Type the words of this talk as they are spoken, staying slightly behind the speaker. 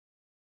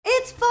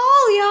It's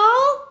fall,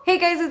 y'all! Hey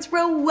guys, it's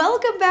Ro.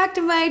 Welcome back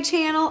to my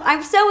channel.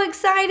 I'm so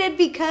excited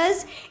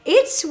because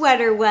it's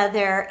sweater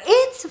weather.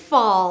 It's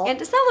fall. And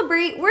to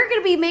celebrate, we're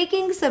gonna be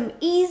making some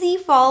easy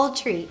fall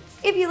treats.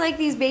 If you like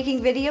these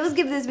baking videos,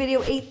 give this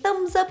video a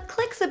thumbs up,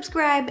 click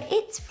subscribe,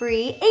 it's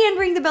free, and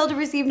ring the bell to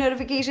receive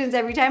notifications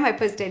every time I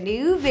post a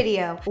new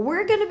video.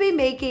 We're gonna be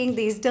making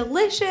these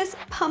delicious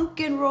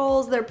pumpkin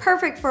rolls. They're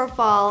perfect for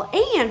fall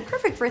and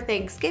perfect for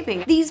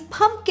Thanksgiving. These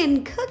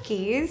pumpkin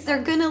cookies,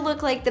 they're gonna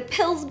look like the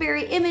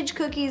Pillsbury image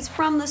cookies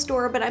from the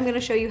store, but I'm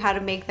gonna show you how to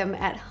make them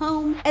at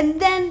home.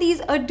 And then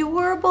these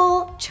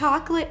adorable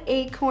chocolate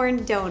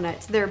acorn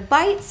donuts. They're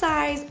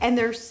bite-sized and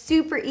they're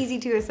super easy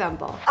to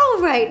assemble. All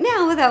right,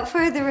 now without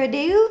further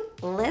ado,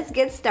 let's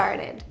get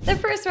started. The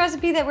first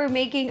recipe that we're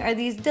making are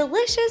these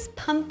delicious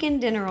pumpkin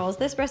dinner rolls.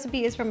 This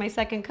recipe is from my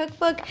second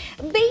cookbook,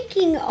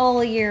 Baking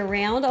All Year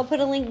Round. I'll put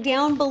a link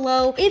down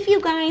below. If you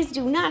guys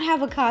do not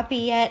have a copy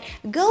yet,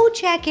 go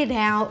check it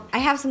out. I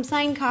have some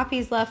signed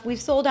copies left.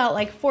 We've sold out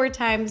like 4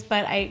 times,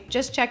 but I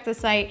just checked the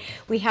site.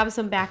 We have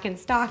some back in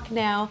stock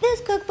now. This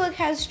cookbook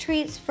has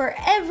treats for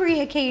every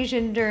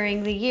occasion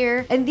during the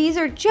year, and these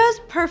are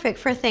just perfect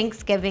for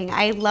Thanksgiving.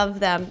 I love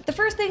them. The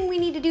first thing we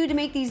need to do to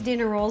make these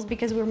dinner rolls,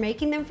 because we're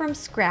making them from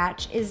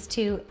scratch, is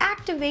to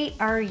activate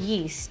our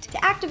yeast.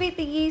 To activate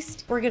the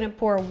yeast, we're gonna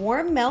pour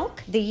warm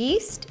milk, the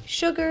yeast,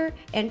 sugar,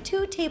 and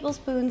 2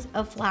 tablespoons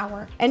of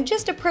flour. And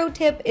just a pro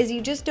tip is you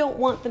just don't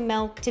want the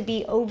milk to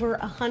be over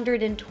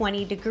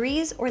 120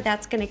 degrees or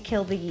that's gonna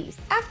kill the yeast.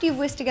 After you've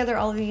whisked together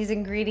all of these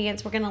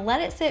ingredients, we're gonna let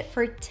it sit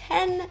for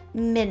 10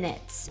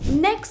 minutes.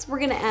 Next, we're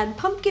gonna add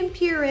pumpkin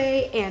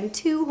puree and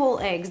 2 whole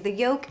eggs, the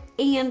yolk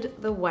and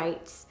the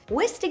whites.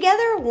 Whisk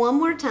together one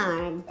more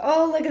time.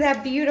 Oh, look at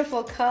that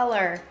beautiful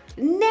color.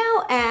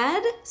 Now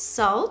add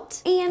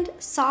salt and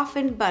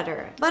softened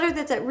butter. Butter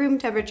that's at room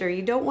temperature.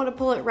 You don't want to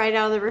pull it right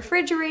out of the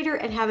refrigerator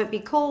and have it be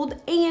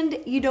cold, and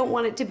you don't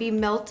want it to be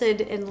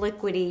melted and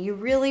liquidy. You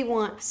really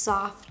want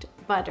soft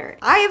butter.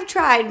 I have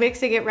tried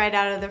mixing it right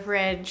out of the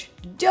fridge.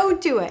 Don't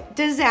do it.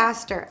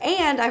 Disaster.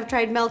 And I've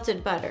tried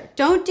melted butter.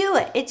 Don't do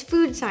it. It's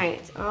food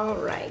science. All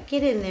right,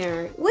 get in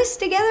there. Whisk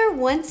together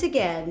once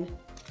again.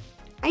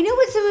 I know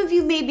what some of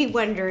you may be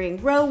wondering,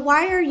 Ro,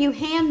 why are you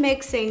hand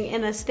mixing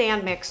in a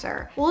stand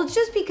mixer? Well, it's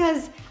just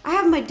because I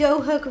have my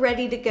dough hook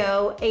ready to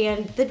go,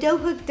 and the dough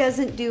hook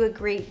doesn't do a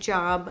great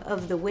job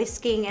of the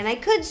whisking, and I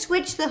could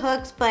switch the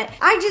hooks, but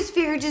I just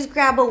figured just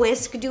grab a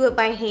whisk, do it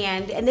by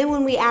hand, and then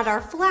when we add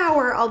our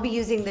flour, I'll be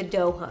using the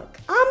dough hook.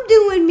 I'm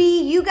doing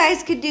me, you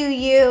guys could do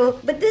you,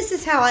 but this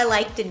is how I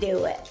like to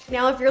do it.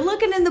 Now, if you're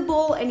looking in the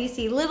bowl and you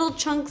see little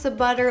chunks of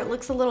butter, it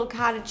looks a little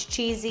cottage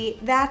cheesy,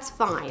 that's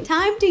fine.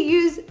 Time to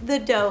use the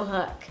dough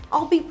hook.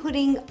 I'll be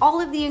putting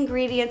all of the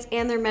ingredients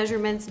and their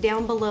measurements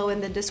down below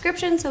in the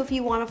description, so if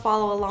you want to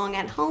follow along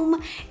at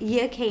home,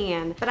 you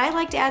can. But I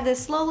like to add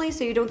this slowly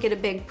so you don't get a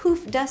big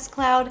poof dust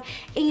cloud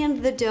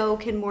and the dough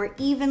can more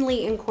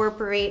evenly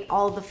incorporate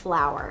all the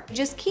flour.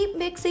 Just keep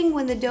mixing.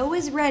 When the dough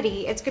is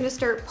ready, it's going to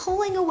start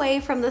pulling away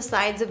from the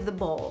sides of the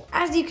bowl.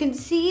 As you can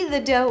see, the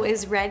dough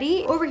is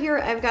ready. Over here,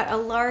 I've got a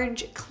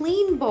large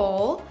clean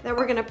bowl that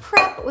we're going to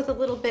prep with a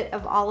little bit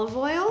of olive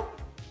oil.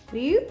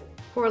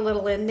 Pour a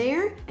little in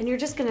there, and you're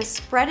just gonna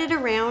spread it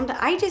around.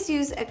 I just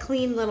use a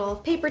clean little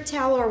paper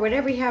towel or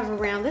whatever you have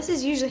around. This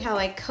is usually how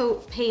I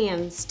coat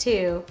pans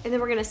too. And then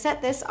we're gonna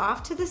set this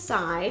off to the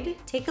side.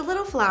 Take a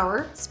little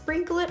flour,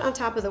 sprinkle it on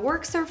top of the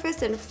work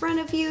surface in front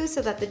of you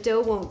so that the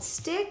dough won't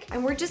stick.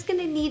 And we're just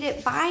gonna knead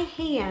it by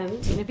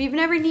hand. And if you've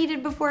never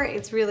kneaded before,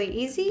 it's really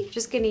easy.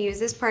 Just gonna use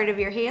this part of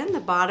your hand, the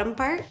bottom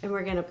part, and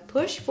we're gonna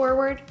push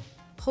forward,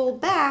 pull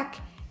back,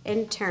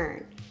 and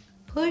turn.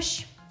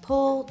 Push,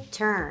 pull,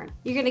 turn.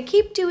 You're gonna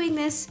keep doing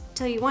this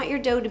till you want your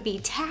dough to be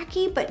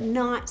tacky but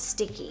not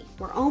sticky.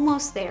 We're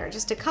almost there.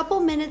 Just a couple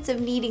minutes of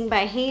kneading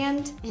by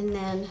hand and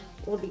then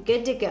we'll be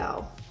good to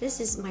go.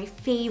 This is my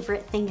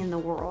favorite thing in the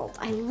world.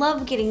 I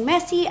love getting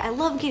messy. I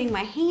love getting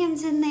my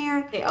hands in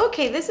there.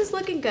 Okay, this is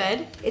looking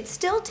good. It's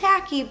still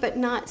tacky but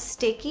not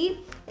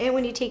sticky. And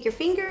when you take your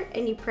finger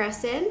and you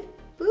press in,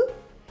 boop,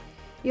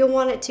 you'll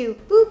want it to,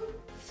 boop,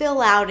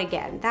 fill out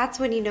again. That's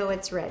when you know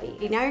it's ready.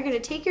 Now you're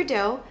gonna take your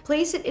dough,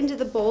 place it into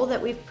the bowl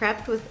that we've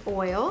prepped with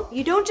oil.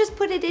 You don't just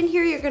put it in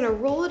here, you're gonna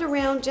roll it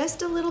around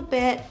just a little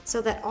bit so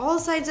that all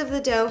sides of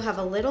the dough have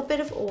a little bit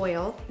of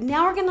oil.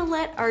 Now we're gonna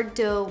let our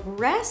dough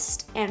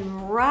rest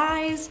and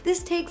rise.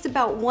 This takes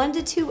about 1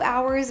 to 2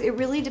 hours. It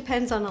really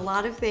depends on a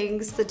lot of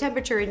things. The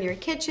temperature in your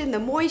kitchen, the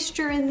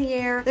moisture in the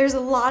air. There's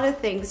a lot of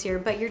things here,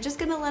 but you're just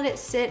gonna let it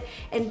sit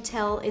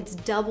until it's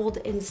doubled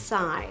in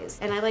size.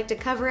 And I like to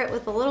cover it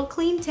with a little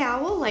clean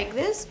towel like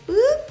this.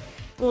 Boop.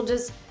 We'll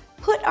just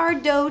put our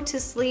dough to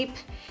sleep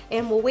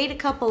and we'll wait a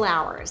couple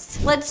hours.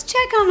 Let's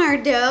check on our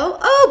dough.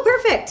 Oh,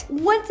 perfect.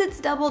 Once it's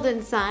doubled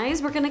in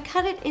size, we're gonna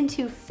cut it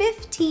into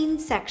 15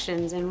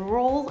 sections and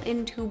roll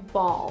into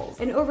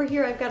balls. And over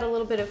here, I've got a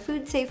little bit of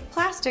food safe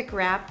plastic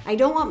wrap. I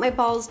don't want my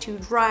balls to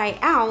dry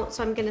out,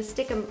 so I'm gonna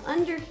stick them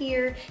under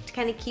here to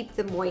kind of keep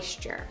the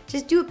moisture.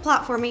 Just do a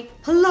plop for me.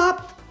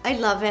 Plop. I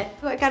love it.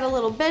 So I got a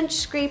little bench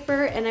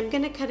scraper and I'm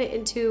gonna cut it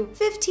into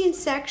 15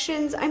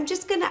 sections. I'm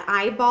just gonna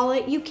eyeball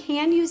it. You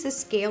can use a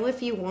scale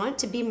if you want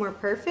to be more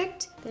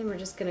perfect. Then we're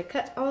just gonna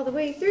cut all the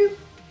way through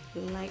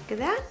like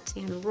that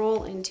and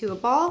roll into a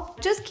ball.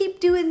 Just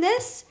keep doing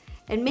this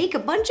and make a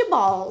bunch of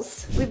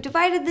balls. We've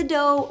divided the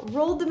dough,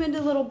 rolled them into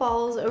little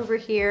balls over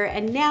here,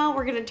 and now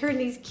we're gonna turn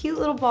these cute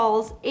little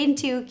balls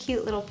into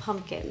cute little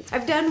pumpkins.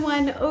 I've done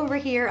one over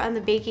here on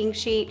the baking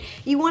sheet.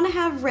 You wanna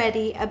have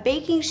ready a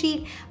baking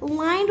sheet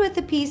lined with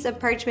a piece of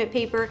parchment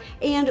paper,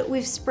 and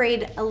we've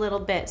sprayed a little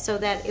bit so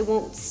that it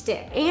won't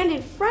stick. And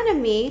in front of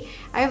me,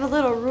 I have a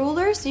little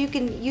ruler, so you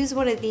can use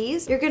one of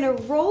these. You're gonna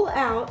roll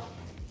out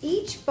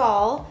each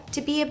ball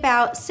to be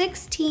about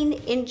 16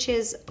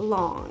 inches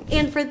long.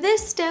 And for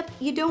this step,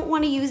 you don't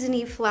want to use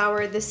any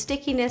flour. The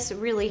stickiness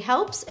really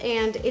helps,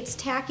 and it's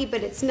tacky,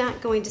 but it's not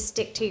going to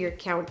stick to your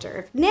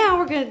counter. Now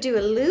we're going to do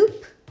a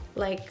loop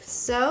like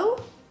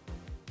so.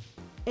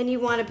 And you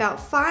want about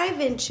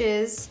 5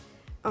 inches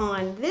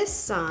on this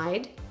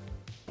side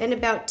and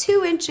about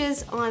 2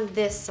 inches on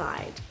this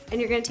side.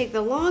 And you're going to take the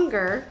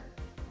longer,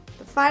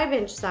 the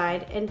 5-inch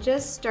side, and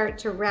just start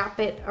to wrap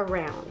it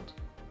around.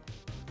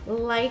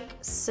 Like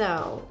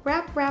so.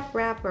 Wrap, wrap,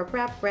 wrap, wrap,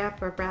 wrap,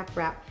 wrap, wrap, wrap,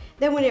 wrap.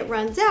 Then when it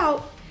runs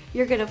out,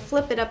 you're gonna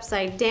flip it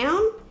upside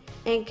down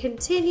and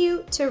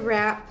continue to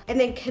wrap, and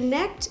then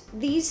connect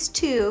these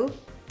two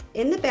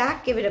in the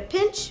back, give it a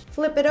pinch,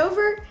 flip it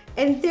over,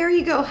 and there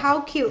you go. How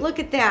cute. Look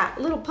at that.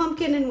 Little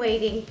pumpkin in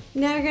waiting.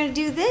 Now you're gonna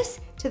do this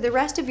to the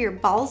rest of your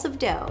balls of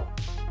dough.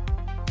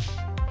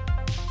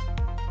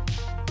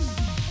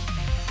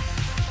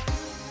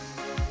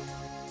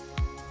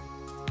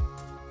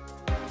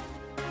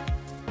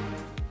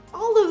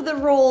 All of the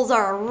rolls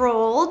are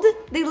rolled.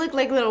 They look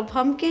like little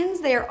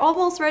pumpkins. They are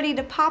almost ready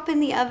to pop in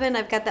the oven.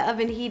 I've got the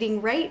oven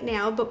heating right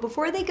now, but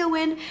before they go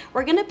in,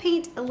 we're gonna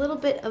paint a little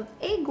bit of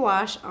egg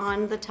wash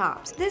on the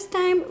tops. This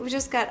time, we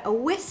just got a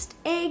whisked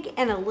egg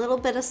and a little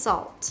bit of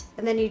salt.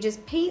 And then you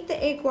just paint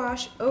the egg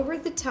wash over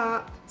the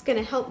top. It's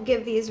gonna help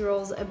give these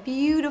rolls a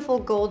beautiful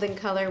golden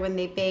color when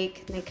they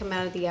bake and they come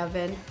out of the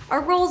oven.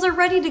 Our rolls are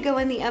ready to go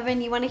in the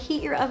oven. You wanna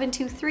heat your oven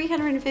to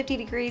 350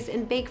 degrees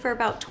and bake for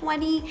about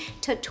 20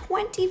 to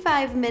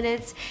 25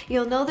 minutes.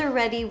 You'll know they're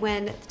ready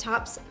when the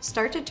tops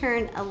start to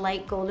turn a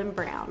light golden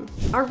brown.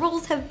 Our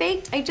rolls have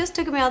baked. I just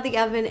took them out of the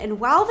oven, and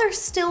while they're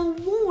still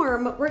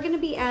warm, we're gonna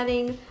be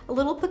adding a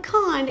little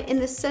pecan in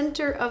the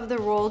center of the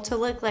roll to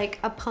look like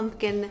a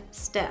pumpkin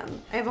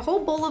stem. I have a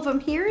whole bowl of them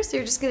here, so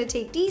you're just gonna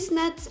take these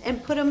nuts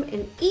and put them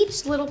in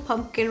each little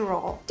pumpkin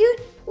roll.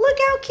 Dude, look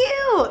how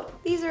cute!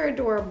 These are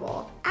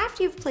adorable.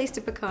 After you've placed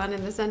a pecan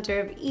in the center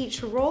of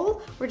each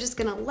roll, we're just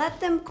gonna let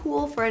them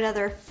cool for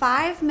another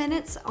 5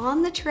 minutes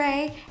on the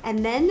tray,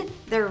 and then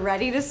they're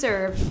ready to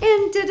serve.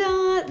 And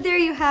ta-da! There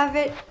you have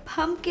it,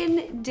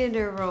 pumpkin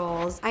dinner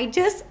rolls. I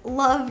just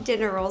love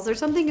dinner rolls. There's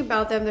something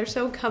about them, they're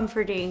so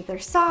comforting. They're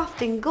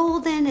soft and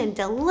golden and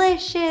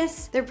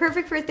delicious. They're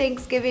perfect for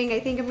Thanksgiving. I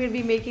think I'm gonna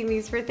be making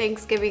these for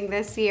Thanksgiving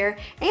this year,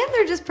 and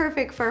they're just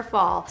perfect for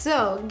fall.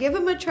 So give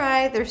them a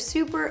try, they're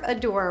super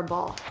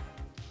adorable.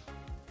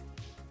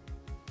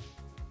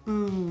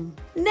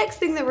 Next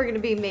thing that we're gonna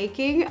be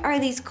making are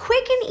these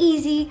quick and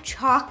easy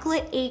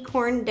chocolate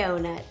acorn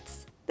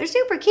donuts. They're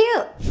super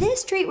cute.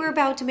 This treat we're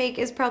about to make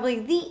is probably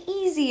the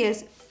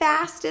easiest,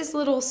 fastest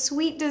little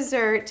sweet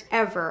dessert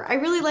ever. I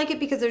really like it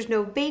because there's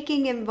no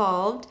baking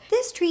involved.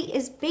 This treat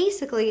is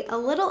basically a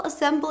little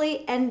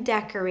assembly and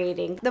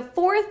decorating. The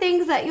 4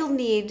 things that you'll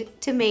need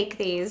to make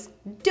these: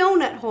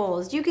 donut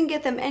holes. You can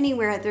get them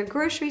anywhere at the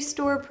grocery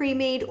store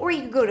pre-made, or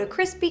you can go to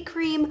Krispy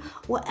Kreme,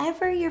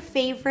 whatever your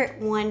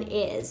favorite one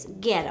is,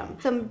 get them.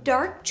 Some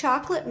dark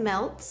chocolate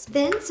melts,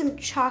 then some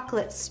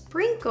chocolate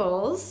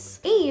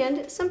sprinkles,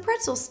 and some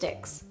pretzel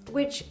sticks,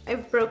 which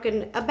I've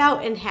broken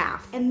about in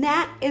half. And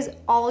that is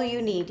all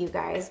you need, you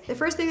guys. The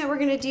first thing that we're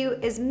gonna do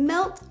is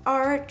melt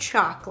our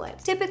chocolate.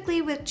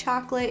 Typically with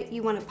chocolate,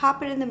 you wanna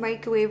pop it in the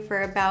microwave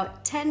for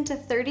about 10 to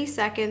 30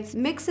 seconds,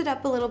 mix it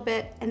up a little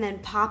bit, and then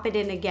pop it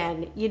in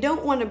again. You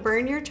don't wanna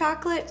burn your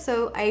chocolate,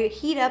 so I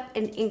heat up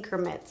in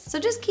increments. So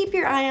just keep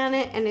your eye on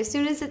it, and as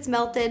soon as it's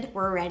melted,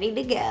 we're ready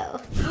to go.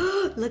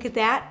 Look at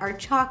that, our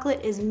chocolate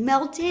is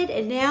melted,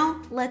 and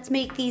now let's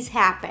make these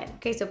happen.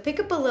 Okay, so pick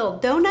up a little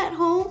donut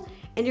hole,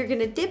 and you're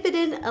gonna dip it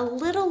in a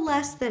little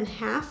less than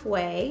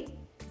halfway,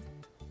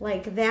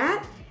 like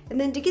that. And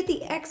then to get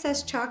the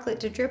excess chocolate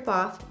to drip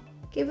off,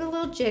 give it a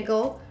little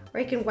jiggle, or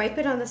you can wipe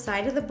it on the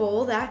side of the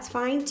bowl, that's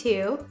fine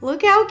too.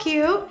 Look how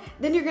cute.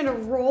 Then you're gonna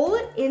roll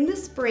it in the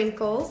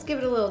sprinkles, give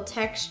it a little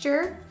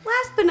texture.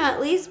 Last but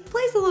not least,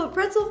 place a little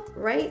pretzel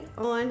right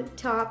on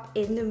top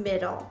in the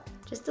middle.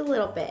 Just a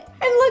little bit.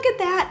 And look at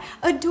that,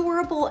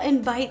 adorable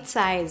and bite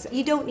size.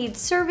 You don't need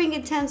serving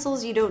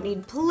utensils, you don't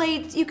need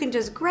plates, you can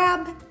just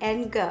grab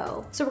and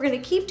go. So we're gonna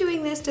keep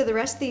doing this to the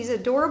rest of these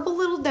adorable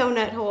little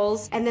donut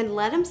holes, and then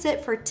let them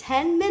sit for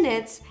 10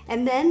 minutes,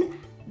 and then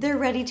they're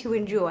ready to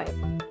enjoy.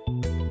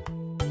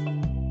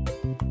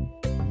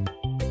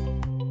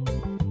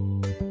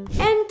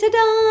 And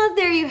Ta-da!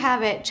 There you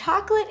have it,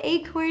 chocolate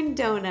acorn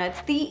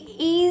donuts, the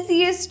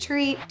easiest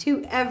treat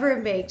to ever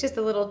make. Just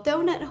a little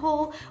donut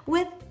hole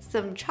with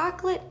some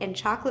chocolate and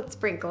chocolate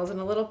sprinkles and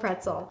a little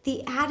pretzel.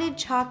 The added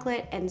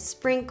chocolate and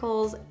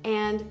sprinkles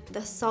and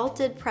the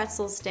salted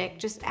pretzel stick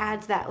just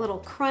adds that little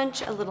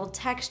crunch, a little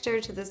texture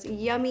to this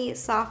yummy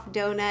soft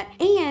donut.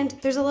 And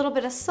there's a little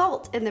bit of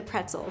salt in the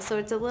pretzel, so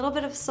it's a little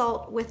bit of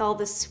salt with all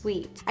the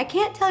sweet. I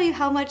can't tell you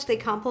how much they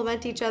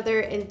complement each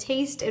other in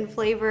taste and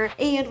flavor,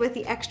 and with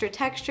the extra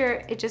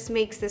texture, it just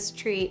makes this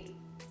treat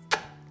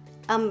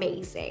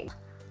amazing.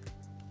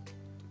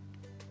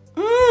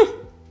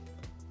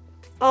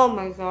 Oh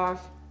my gosh.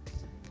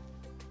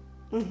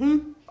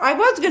 I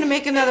was gonna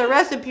make another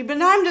recipe, but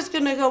now I'm just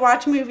gonna go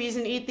watch movies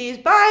and eat these.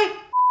 Bye!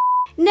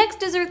 Next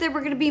dessert that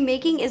we're gonna be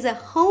making is a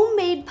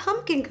homemade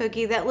pumpkin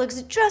cookie that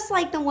looks just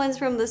like the ones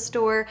from the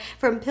store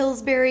from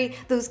Pillsbury,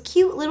 those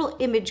cute little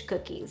image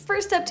cookies.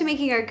 First step to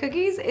making our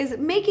cookies is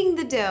making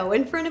the dough.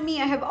 In front of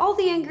me, I have all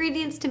the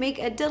ingredients to make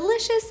a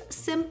delicious,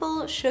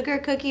 simple sugar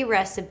cookie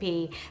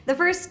recipe. The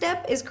first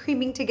step is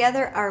creaming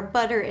together our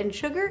butter and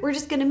sugar. We're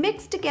just gonna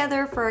mix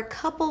together for a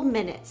couple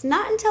minutes,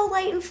 not until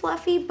light and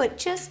fluffy, but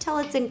just till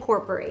it's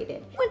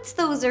incorporated. Once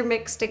those are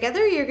mixed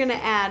together, you're gonna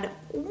add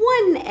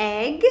 1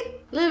 egg,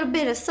 a little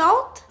bit of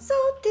salt,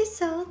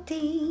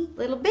 salty,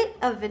 little bit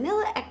of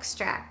vanilla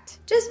extract.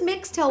 Just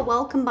mix till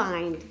well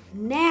combined.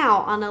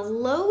 Now, on a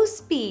low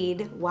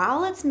speed,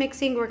 while it's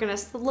mixing, we're gonna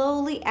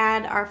slowly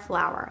add our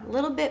flour,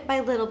 little bit by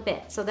little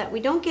bit, so that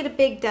we don't get a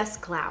big dust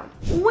cloud.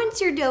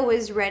 Once your dough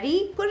is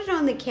ready, put it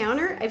on the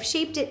counter. I've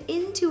shaped it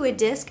into a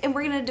disc, and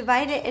we're gonna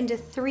divide it into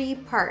 3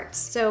 parts.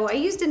 So I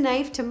used a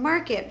knife to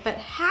mark it, but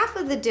half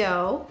of the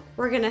dough,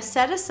 we're gonna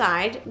set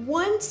aside.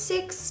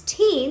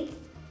 1/16,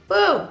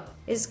 boom,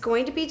 is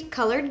going to be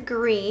colored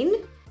green.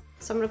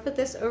 So I'm gonna put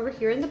this over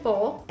here in the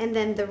bowl, and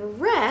then the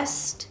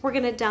rest we're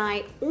gonna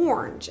dye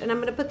orange. And I'm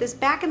gonna put this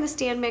back in the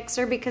stand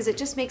mixer because it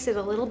just makes it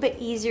a little bit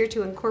easier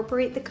to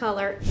incorporate the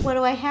color. What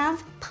do I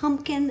have?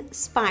 Pumpkin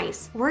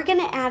spice. We're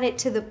gonna add it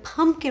to the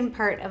pumpkin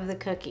part of the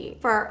cookie.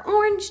 For our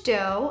orange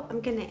dough, I'm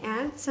gonna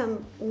add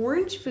some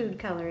orange food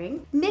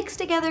coloring. Mix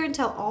together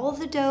until all of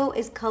the dough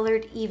is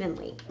colored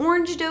evenly.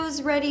 Orange dough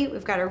is ready.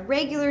 We've got a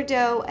regular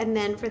dough, and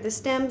then for the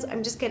stems,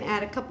 I'm just gonna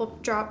add a couple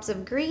drops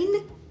of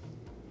green.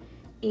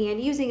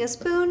 And using a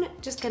spoon,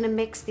 just gonna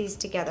mix these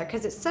together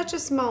because it's such a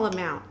small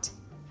amount.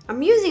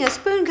 I'm using a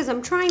spoon because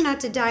I'm trying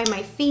not to dye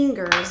my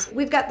fingers.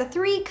 We've got the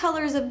 3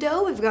 colors of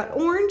dough. We've got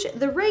orange,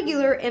 the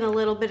regular, and a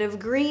little bit of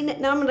green.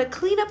 Now I'm gonna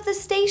clean up the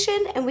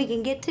station and we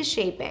can get to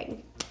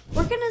shaping.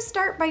 We're gonna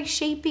start by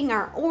shaping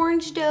our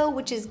orange dough,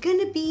 which is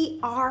gonna be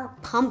our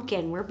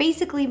pumpkin. We're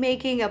basically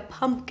making a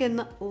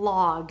pumpkin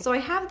log. So I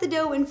have the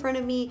dough in front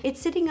of me.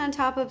 It's sitting on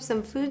top of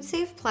some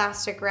food-safe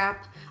plastic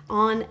wrap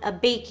on a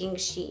baking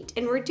sheet.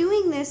 And we're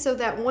doing this so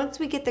that once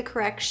we get the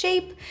correct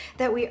shape,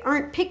 that we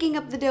aren't picking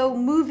up the dough,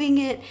 moving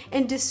it,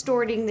 and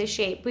distorting the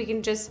shape. We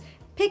can just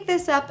pick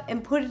this up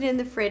and put it in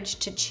the fridge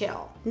to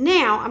chill.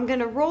 Now, I'm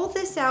gonna roll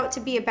this out to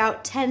be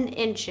about 10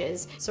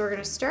 inches. So we're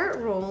gonna start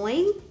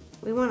rolling.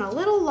 We want a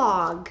little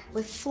log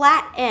with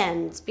flat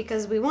ends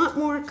because we want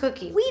more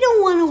cookie. We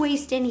don't want to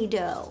waste any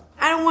dough.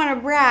 I don't want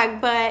to brag,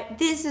 but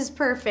this is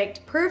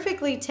perfect,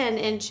 perfectly 10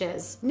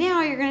 inches.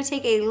 Now you're going to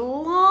take a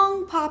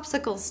long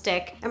popsicle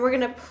stick and we're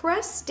going to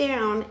press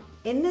down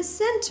in the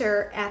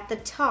center at the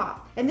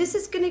top. And this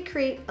is going to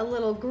create a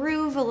little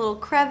groove, a little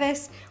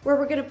crevice where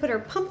we're going to put our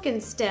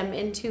pumpkin stem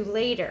into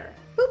later.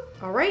 Boop.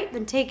 All right,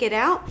 then take it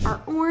out.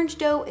 Our orange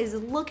dough is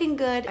looking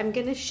good. I'm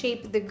gonna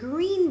shape the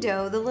green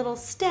dough, the little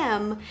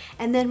stem,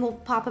 and then we'll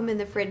pop them in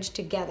the fridge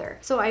together.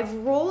 So I've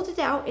rolled it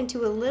out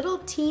into a little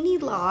teeny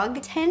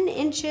log, 10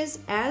 inches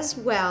as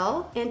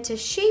well. And to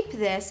shape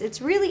this, it's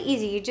really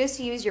easy. You just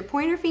use your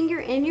pointer finger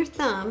and your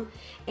thumb,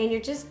 and you're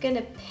just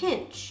gonna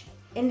pinch,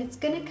 and it's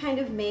gonna kind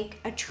of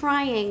make a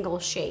triangle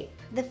shape.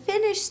 The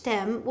finished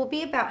stem will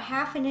be about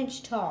 1/2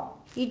 inch tall.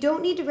 You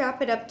don't need to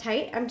wrap it up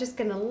tight. I'm just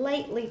gonna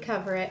lightly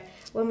cover it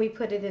when we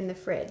put it in the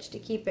fridge to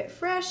keep it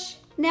fresh.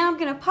 Now I'm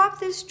gonna pop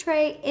this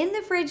tray in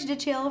the fridge to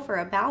chill for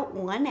about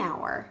 1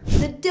 hour.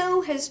 The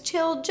dough has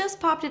chilled,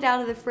 just popped it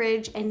out of the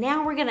fridge, and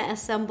now we're gonna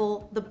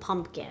assemble the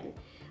pumpkin.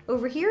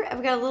 Over here,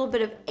 I've got a little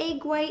bit of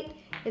egg white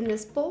in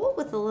this bowl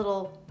with a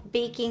little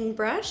baking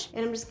brush,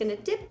 and I'm just gonna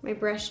dip my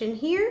brush in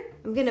here.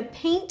 I'm gonna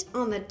paint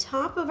on the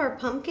top of our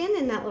pumpkin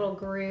in that little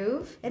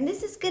groove, and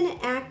this is gonna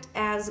act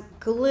as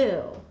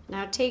glue.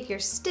 Now take your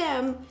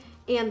stem,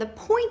 and the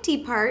pointy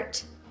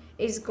part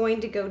is going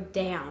to go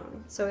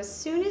down. So as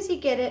soon as you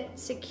get it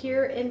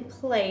secure in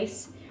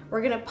place,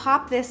 we're gonna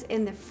pop this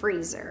in the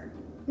freezer.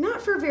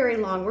 Not for very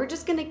long, we're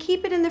just gonna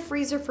keep it in the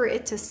freezer for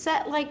it to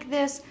set like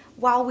this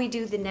while we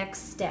do the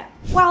next step.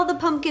 While the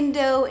pumpkin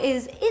dough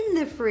is in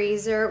the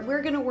freezer,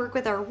 we're gonna work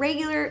with our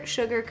regular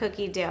sugar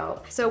cookie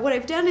dough. So what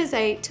I've done is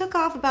I took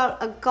off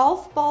about a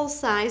golf ball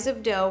size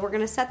of dough. We're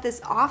gonna set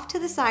this off to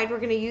the side. We're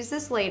gonna use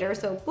this later,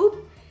 so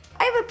boop.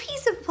 I have a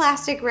piece of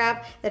plastic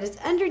wrap that is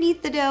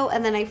underneath the dough,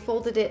 and then I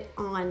folded it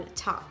on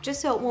top just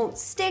so it won't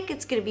stick.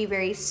 It's gonna be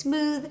very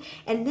smooth.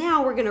 And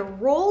now we're gonna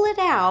roll it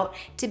out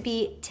to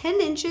be 10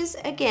 inches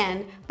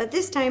again, but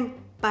this time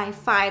by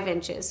 5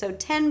 inches, so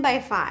 10 by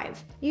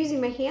 5.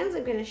 Using my hands,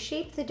 I'm gonna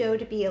shape the dough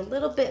to be a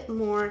little bit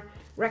more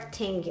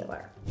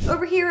rectangular.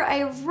 Over here, I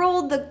have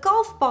rolled the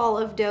golf ball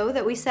of dough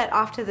that we set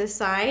off to the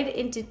side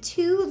into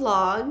 2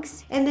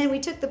 logs, and then we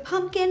took the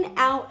pumpkin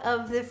out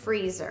of the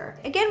freezer.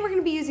 Again, we're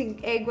gonna be using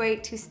egg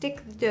white to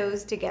stick the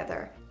doughs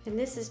together. And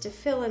this is to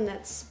fill in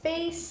that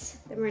space.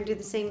 Then we're gonna do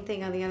the same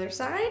thing on the other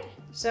side.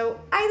 So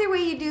either way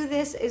you do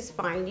this is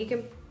fine. You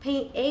can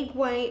paint egg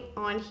white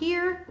on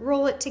here,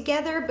 roll it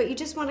together, but you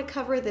just want to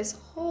cover this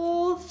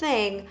whole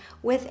thing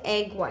with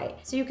egg white.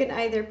 So you can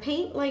either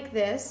paint like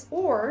this,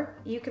 or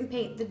you can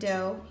paint the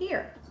dough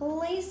here.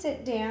 Place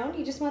it down.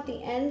 You just want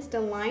the ends to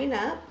line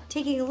up.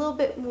 Taking a little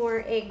bit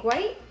more egg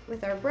white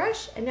with our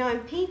brush, and now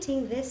I'm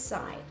painting this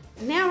side.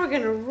 Now we're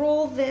gonna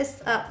roll this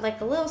up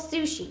like a little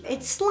sushi.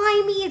 It's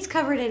slimy, it's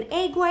covered in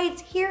egg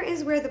whites. Here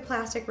is where the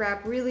plastic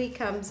wrap really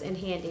comes in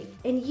handy.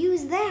 And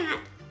use that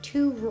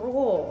to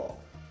roll.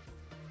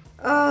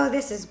 Oh,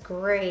 this is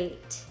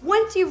great.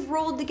 Once you've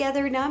rolled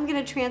together, now I'm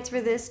gonna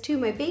transfer this to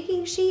my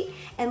baking sheet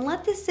and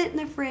let this sit in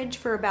the fridge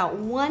for about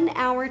 1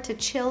 hour to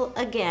chill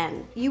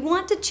again. You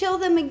want to chill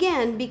them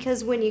again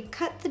because when you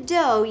cut the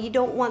dough, you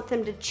don't want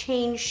them to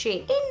change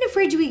shape. In the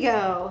fridge we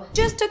go.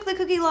 Just took the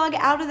cookie log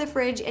out of the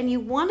fridge, and you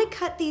wanna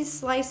cut these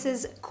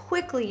slices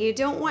quickly. You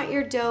don't want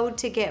your dough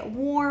to get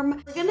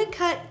warm. We're gonna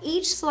cut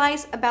each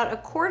slice about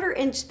 1/4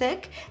 inch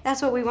thick.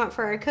 That's what we want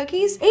for our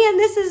cookies. And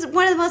this is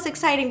one of the most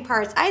exciting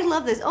parts. I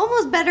love this.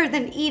 Almost better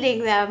than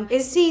eating them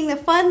is seeing the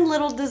fun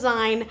little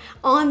design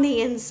on the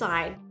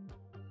inside.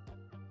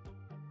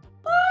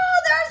 Oh,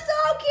 they're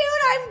so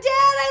cute. I'm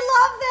dead. I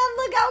love them.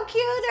 Look how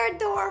cute. They're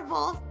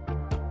adorable.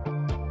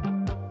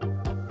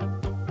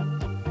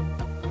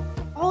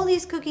 All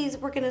these cookies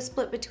we're gonna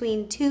split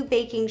between 2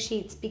 baking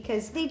sheets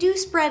because they do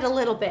spread a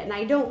little bit and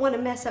I don't want to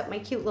mess up my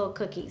cute little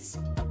cookies.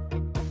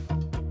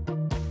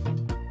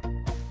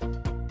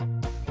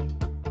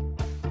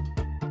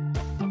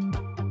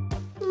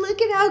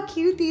 Look at how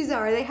cute these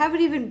are. They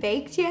haven't even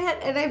baked yet,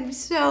 and I'm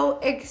so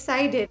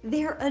excited.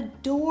 They're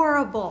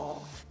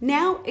adorable.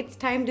 Now it's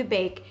time to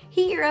bake.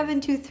 Heat your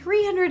oven to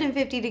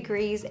 350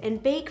 degrees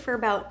and bake for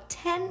about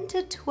 10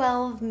 to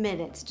 12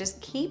 minutes.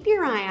 Just keep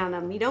your eye on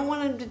them. You don't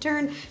want them to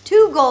turn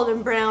too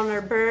golden brown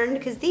or burned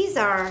because these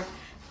are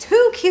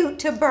too cute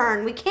to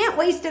burn. We can't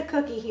waste a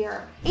cookie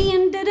here.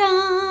 And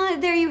ta-da!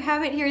 There you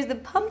have it. Here's the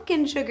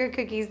pumpkin sugar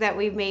cookies that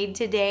we made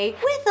today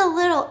with a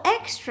little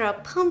extra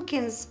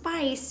pumpkin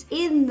spice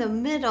in the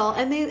middle.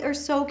 And they are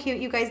so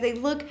cute, you guys. They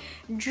look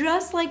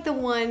just like the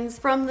ones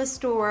from the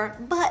store,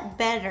 but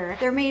better.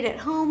 They're made at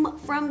home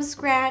from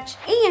scratch.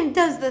 And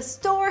does the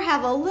store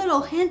have a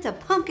little hint of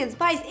pumpkin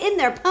spice in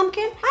their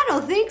pumpkin? I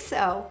don't think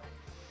so.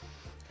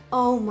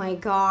 Oh my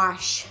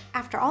gosh.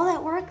 After all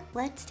that work,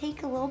 let's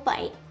take a little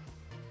bite.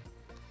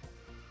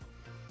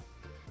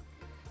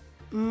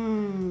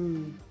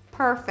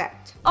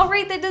 Perfect. All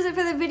right, that does it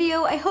for the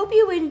video. I hope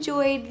you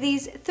enjoyed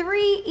these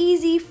 3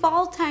 easy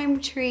fall time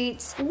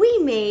treats. We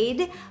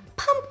made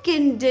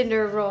pumpkin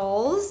dinner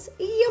rolls.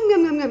 Yum,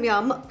 yum, yum, yum,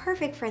 yum.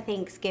 Perfect for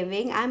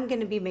Thanksgiving. I'm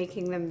gonna be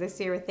making them this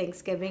year with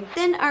Thanksgiving.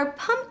 Then our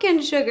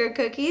pumpkin sugar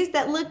cookies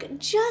that look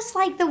just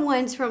like the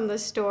ones from the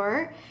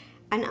store.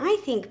 And I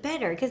think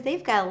better because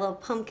they've got a little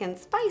pumpkin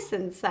spice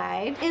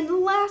inside. And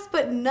last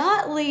but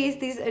not least,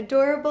 these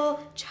adorable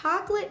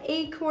chocolate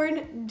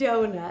acorn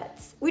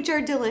donuts, which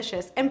are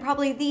delicious and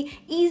probably the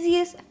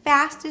easiest,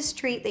 fastest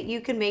treat that you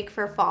can make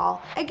for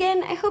fall.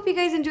 Again, I hope you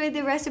guys enjoyed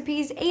the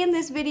recipes and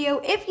this video.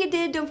 If you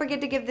did, don't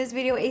forget to give this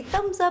video a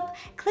thumbs up,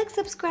 click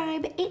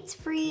subscribe, it's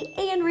free,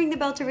 and ring the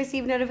bell to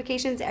receive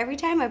notifications every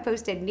time I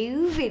post a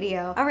new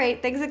video. All right,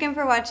 thanks again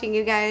for watching,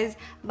 you guys.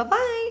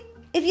 Bye-bye.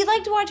 If you'd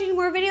like to watch any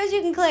more videos,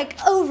 you can click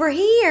over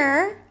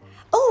here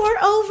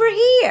or over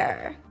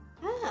here.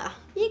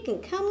 You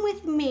can come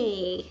with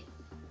me.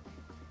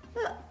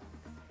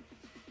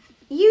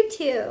 You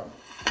too.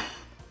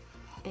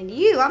 And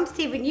you, I'm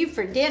saving you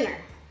for dinner.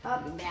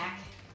 I'll be back.